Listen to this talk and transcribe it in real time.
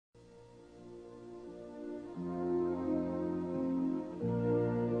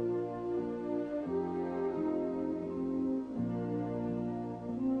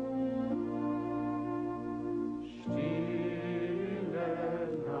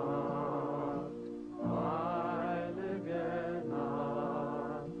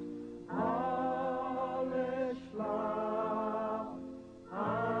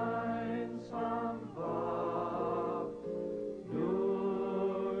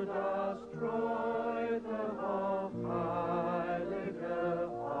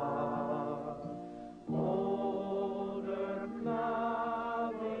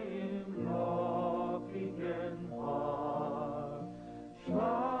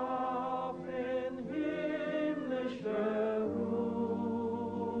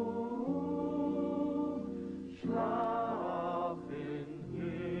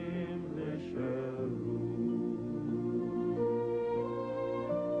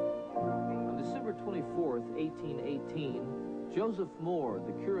Joseph Mohr,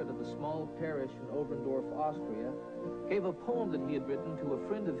 the curate of a small parish in Oberndorf, Austria, gave a poem that he had written to a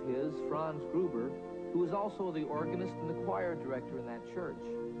friend of his, Franz Gruber, who was also the organist and the choir director in that church.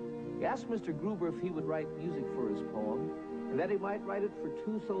 He asked Mr. Gruber if he would write music for his poem, and that he might write it for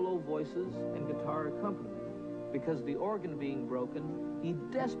 2 solo voices and guitar accompaniment. Because the organ being broken, he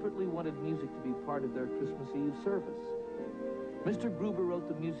desperately wanted music to be part of their Christmas Eve service. Mr. Gruber wrote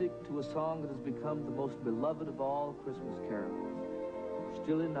the music to a song that has become the most beloved of all Christmas carols,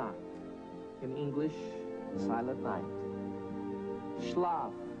 Stille Nacht, in English, Silent Night.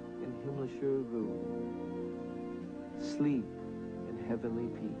 Schlaf in himmlischer Ruhe. Sleep in heavenly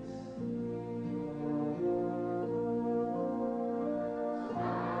peace.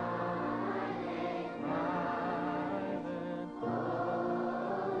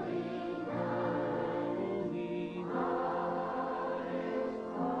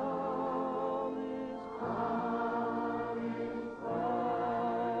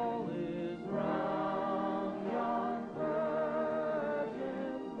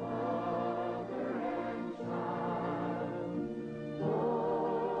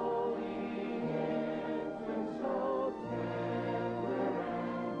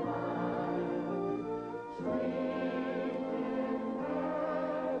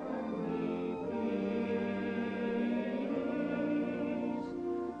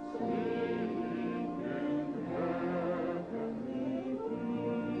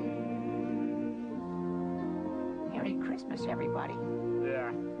 Merry Christmas, everybody.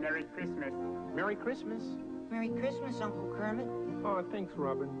 Yeah, Merry Christmas. Merry Christmas. Merry Christmas, Uncle Kermit. Oh, thanks,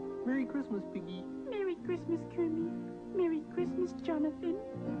 Robin. Merry Christmas, Piggy. Merry Christmas, Kermit. Merry Christmas, Jonathan.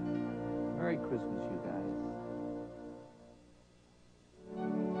 Merry Christmas, you guys.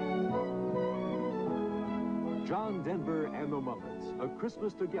 John Denver and the Muppets, A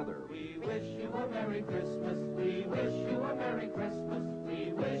Christmas Together. We wish you a Merry Christmas. We wish you a Merry Christmas.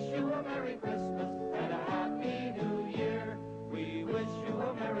 We wish you a Merry Christmas and a Happy New Year. We wish you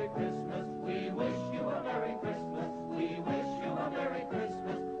a Merry